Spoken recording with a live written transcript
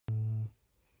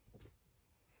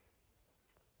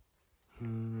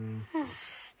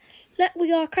Look, we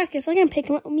got crackers. I can pick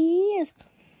them up with my ears.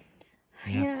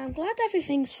 Yep. Yeah, I'm glad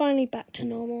everything's finally back to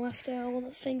normal after all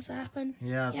the things that happened.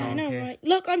 Yeah, I donkey. know, right?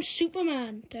 Look, I'm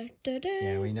Superman. Da, da, da.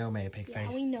 Yeah, we know, mate, pig Yeah,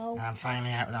 face. we know. And I'm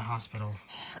finally out of the hospital.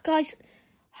 Guys,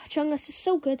 Chungus, it's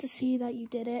so good to see that you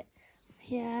did it.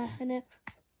 Yeah, and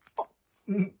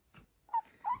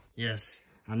Yes.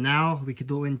 And now we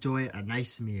could all enjoy a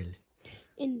nice meal.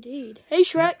 indeed. Hey,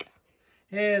 Shrek.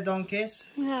 Hey, donkeys.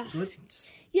 Yeah. It's good.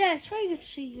 Yeah, it's very good to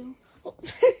see you. Oh.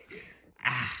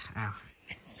 Ow.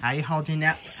 How you holding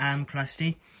up,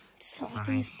 Krusty?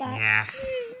 Sonic's back. Yeah.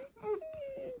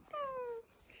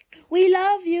 We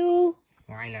love you.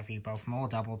 Well, I love you both more,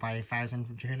 double by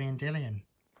 1,000 trillion dillion.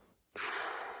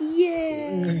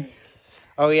 Yeah.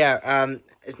 Oh yeah,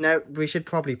 now we should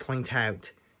probably point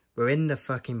out we're in the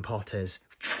fucking Potters.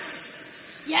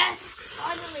 Yes,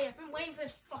 finally. I've been waiting for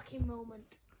this fucking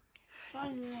moment.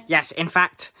 Finally. Yes, in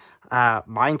fact,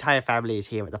 my entire family is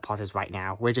here at the Potters right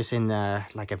now. We're just in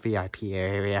like a VIP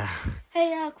area.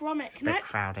 Hey, Gromit, It's a bit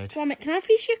crowded. Gromit, can I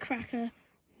please your cracker?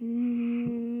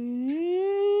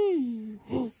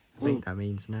 I think that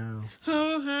means no.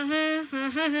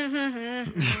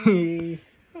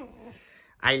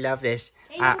 I love this.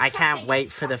 I can't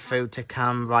wait for the food to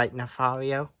come, right,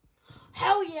 Nefario?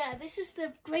 Hell yeah, this is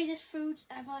the greatest foods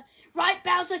ever. Right,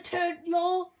 Bowser Turd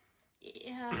Law?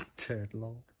 Yeah. Turd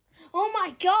lol. Oh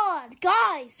my god,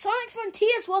 guys! Sonic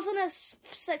Frontiers wasn't a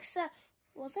success,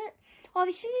 was it? Oh, have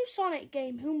you seen the new Sonic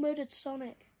game? Who Murdered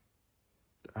Sonic?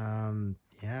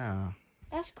 Yeah.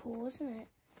 That's cool, isn't it?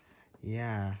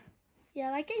 Yeah.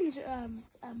 Yeah, that game's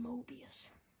Mobius.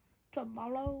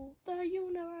 Tomorrow, the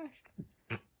universe.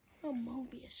 Oh,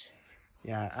 Mobius.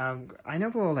 Yeah, I know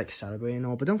we're all, like, celebrating and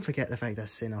all, but don't forget the fact that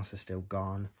Sinos is still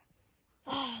gone.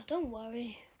 Oh, don't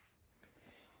worry.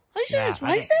 I just Yeah, noticed,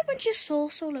 why is there a bunch of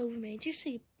sauce all over me? Do you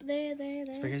see? There.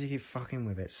 It's because you keep fucking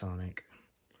with it, Sonic.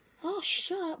 Oh,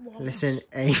 shut up, Wallace. Listen,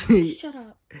 Shut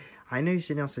up. I know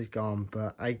Sinos is gone,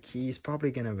 but he's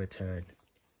probably going to return.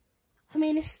 I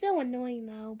mean, it's still annoying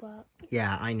though, but...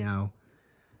 Yeah, I know.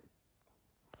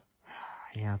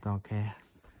 Yeah, don't care.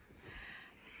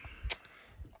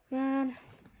 Man.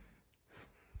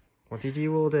 What did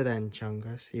you order then,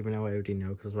 Chungus? Even though I already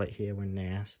know, because right here when they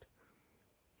asked.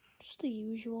 Just the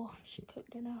usual. Just cook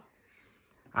dinner.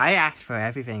 I asked for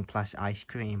everything plus ice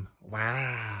cream.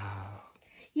 Wow.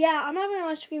 Yeah, I'm having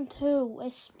ice cream too.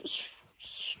 It's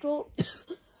straw...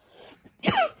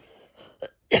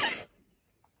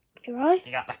 You right?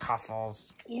 You got the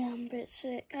coffles. Yeah, I'm a bit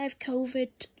sick. I have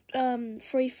COVID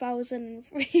 3000.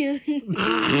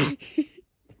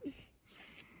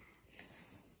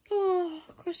 Oh,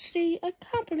 Christy, I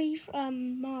can't believe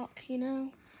Mark, you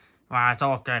know. Well, it's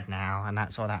all good now, and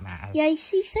that's all that matters. Yeah, he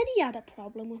said he had a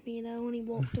problem with me, you know, and he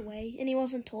walked away, and he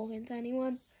wasn't talking to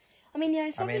anyone. I mean, yeah,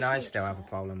 I still have a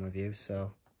problem with you,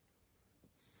 so...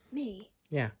 Me?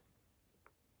 Yeah.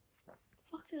 What the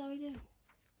fuck did I do?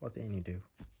 What didn't you do?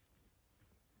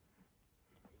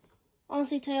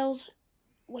 Honestly, Tails,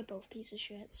 we're both pieces of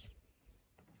shits.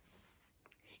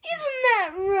 Isn't that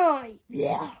right?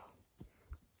 Yeah.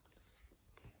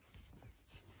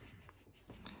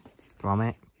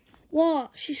 Vomit.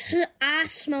 What? Her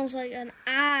ass smells like an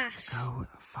ass. Oh,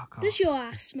 fuck off. Does your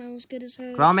ass smell as good as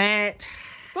hers? Vomit!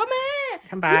 Gromit!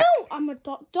 Come back. You know, I'm a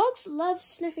dog. Dogs love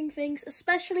sniffing things,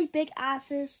 especially big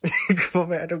asses.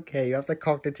 Vomit, I don't care. You have the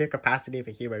cognitive capacity of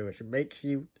a human, which makes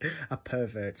you a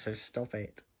pervert, so stop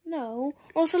it. No.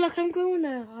 Also, look, I'm growing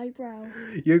an eyebrow.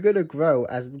 You're gonna grow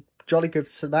as jolly good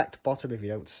smacked bottom if you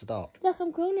don't stop. Look,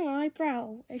 I'm growing an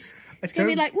eyebrow. It's gonna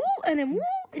be like, woo, and then woo.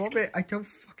 Vomit, I don't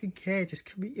fucking care. Just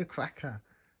come eat your cracker.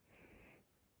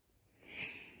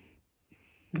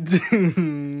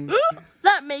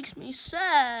 That makes me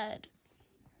sad.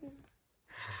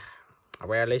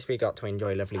 Well, at least we got to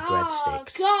enjoy lovely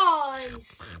breadsticks.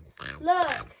 Guys.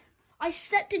 Look, I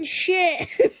stepped in shit.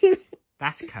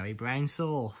 That's curry brown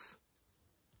sauce.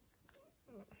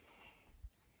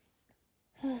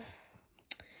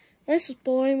 This is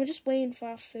boring. We're just waiting for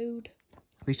our food.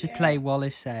 We should play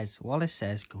Wallace Says. Wallace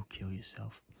Says, go kill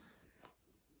yourself.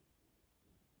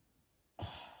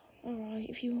 Alright,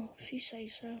 if you say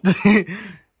so.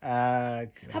 How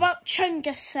How about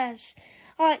Chungus Says?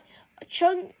 Alright,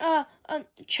 Chungus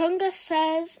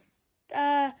Says,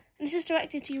 and this is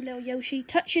directed to you, little Yoshi,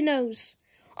 touch your nose.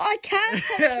 I can't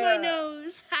touch my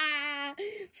nose. Ha!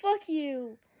 Fuck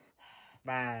you.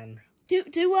 Man. Do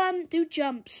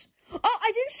jumps. Oh,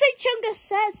 I didn't say Chungus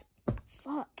Says.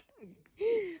 Fuck.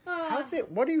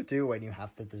 What do you do when you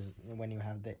have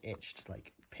the itch to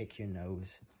like pick your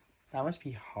nose? That must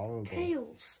be horrible.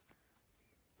 Tails.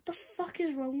 What the fuck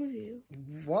is wrong with you?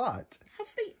 What?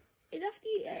 off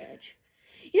the edge.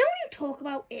 You know when you talk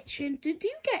about itching, do you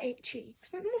get itchy?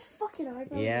 Because my fucking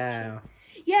eyebrows Yeah.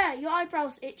 itchy. Yeah, your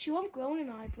eyebrows itchy. I'm growing an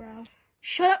eyebrow.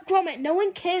 Shut up, Gromit. No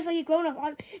one cares that you're growing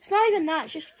up. It's not even that.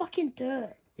 It's just fucking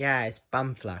dirt. Yeah, it's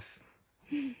bum fluff.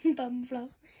 Bum fluff.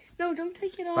 No, don't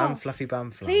take it off. Bum fluffy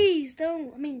bum fluff. Please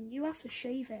don't. I mean, you have to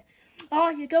shave it. Oh,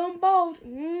 you're going bald.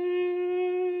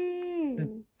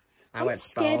 I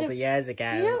went bald years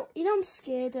ago. You know I'm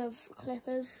scared of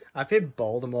clippers. I've been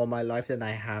bald more in my life than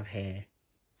I have hair.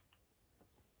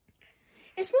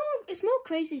 It's more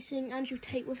crazy seeing Andrew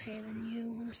Tate with hair than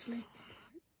you, honestly.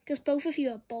 Because both of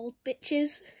you are bald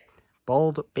bitches.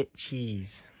 Bald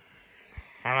bitches.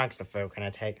 How long's the photo can I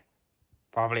take?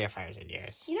 Probably 1,000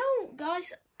 years. You know,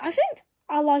 guys, I think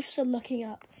our lives are looking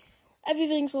up.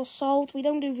 Everything's all solved. We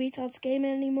don't do retards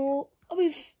gaming anymore.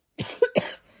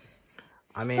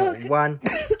 I mean, 1,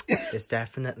 this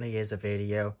definitely is a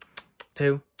video.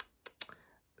 2,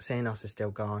 Xenos is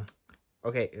still gone.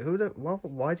 Okay,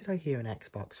 why did I hear an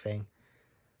Xbox thing?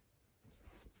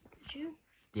 Did you?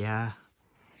 Yeah.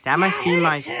 That must be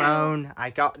my phone. I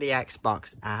got the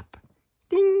Xbox app.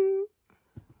 Ding!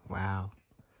 Wow.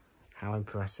 How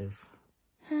impressive.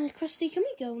 Christy, can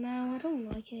we go now? I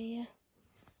don't like it here.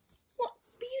 What?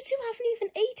 But you two haven't even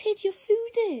ate your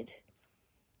food.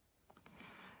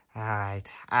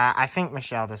 Alright. I think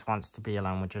Michelle just wants to be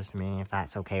alone with just me, if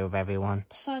that's okay with everyone.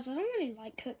 Besides, I don't really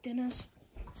like cooked dinners.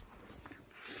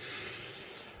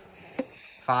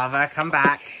 Father, come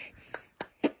back.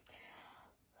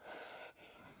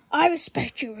 I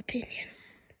respect your opinion,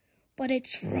 but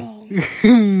it's wrong.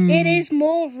 It is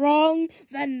more wrong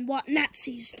than what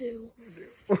Nazis do.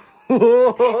 Come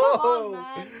on,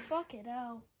 man. Fuck it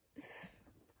out.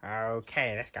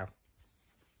 Okay, let's go.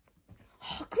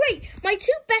 Oh, great. My 2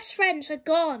 best friends are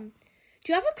gone.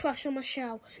 Do you have a crush on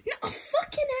Michelle? No,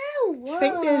 fucking hell. Do you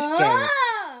think there's gay...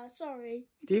 Sorry.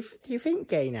 Do you think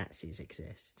gay Nazis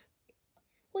exist?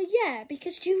 Well, yeah,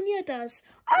 because Junior does.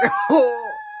 Oh,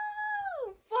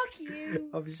 fuck you.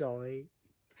 I'm sorry.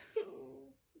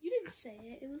 You didn't say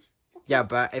it. It was fucking... Yeah,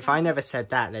 but if I never said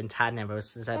that, then Tad never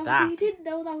said that. You didn't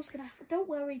know that was going to happen. Don't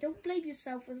worry. Don't blame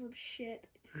yourself for some shit.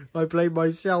 I blame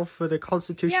myself for the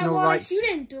constitutional Wallace, rights. You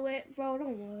didn't do it, bro.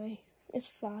 Don't worry. It's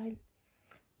fine.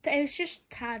 It was just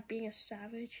Tad being a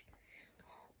savage.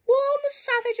 Well, I'm a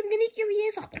savage. I'm going to eat your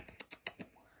ears off.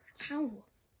 Ow.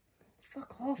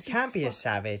 Fuck off. He can't be a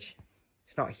savage.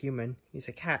 He's not human. He's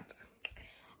a cat.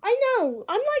 I know.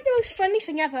 I'm like the most friendly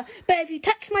thing ever. But if you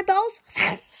touch my balls,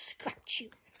 I'll scratch you.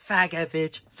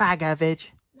 Fagovich.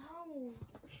 Fagovich. No.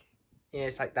 Yeah,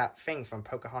 it's like that thing from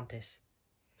Pocahontas.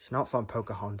 It's not from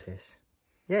Pocahontas.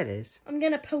 Yeah, it is. I'm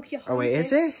going to poke your Hontus. Oh, wait,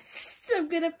 is it? I'm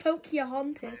going to poke your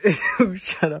Hontus.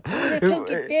 Shut up. I'm going to poke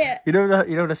your dick. You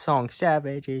know the song,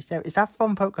 Savage. Is that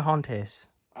from Pocahontas?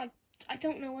 I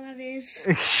don't know what that is.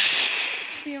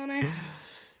 To be honest.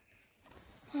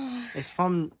 It's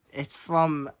from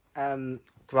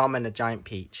Grom and the Giant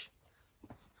Peach.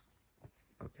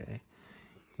 Okay.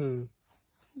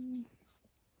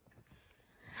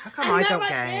 How come I don't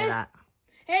get any of that?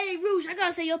 Hey, Rouge, I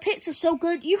gotta say, your tits are so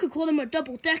good, you could call them a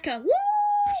double-decker.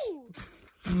 Woo!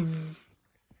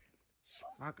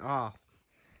 Fuck off.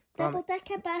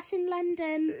 Double-decker bus in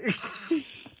London.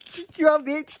 You have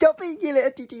it. Stop it, you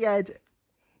little titty head.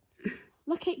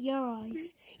 Look at your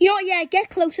eyes. You know what, yeah, get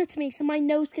closer to me so my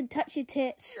nose can touch your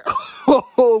tits.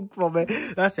 Oh,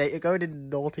 Gromit. That's it. You're going in the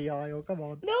naughty aisle. Come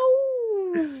on. No!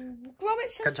 Gromit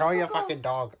says control your fuck off. fucking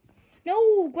dog.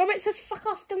 No, Gromit says fuck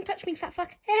off. Don't touch me, fat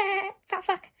fuck. Fat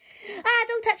fuck.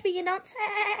 Don't touch me, you nuts.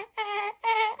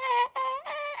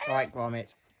 Right,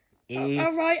 Gromit.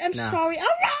 Alright, I'm sorry.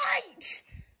 Alright!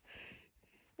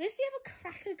 Where's the other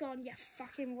cracker gone, you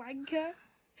fucking wanker?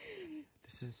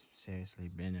 This has seriously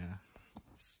been a...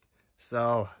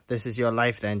 So, this is your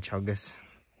life then, Chungus.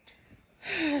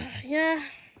 Yeah.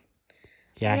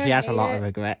 Yeah, he has a lot of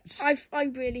regrets. I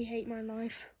really hate my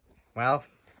life. Well...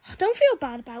 Don't feel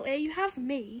bad about it. You have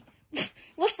me.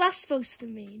 What's that supposed to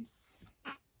mean?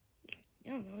 I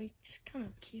don't know. You're just kind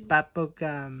of cute.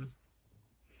 Bubblegum.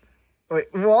 Wait,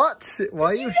 what?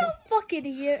 Why Did you not fucking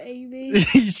hear Amy?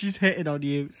 She's hitting on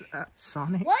you,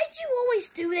 Sonic. Why do you always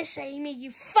do this, Amy?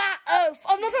 You fat oaf.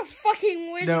 I'm not a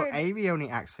fucking wizard. No, Amy only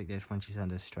acts like this when she's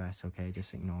under stress, okay?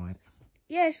 Just ignore it.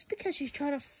 Yeah, it's because she's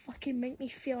trying to fucking make me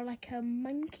feel like a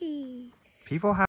monkey. People have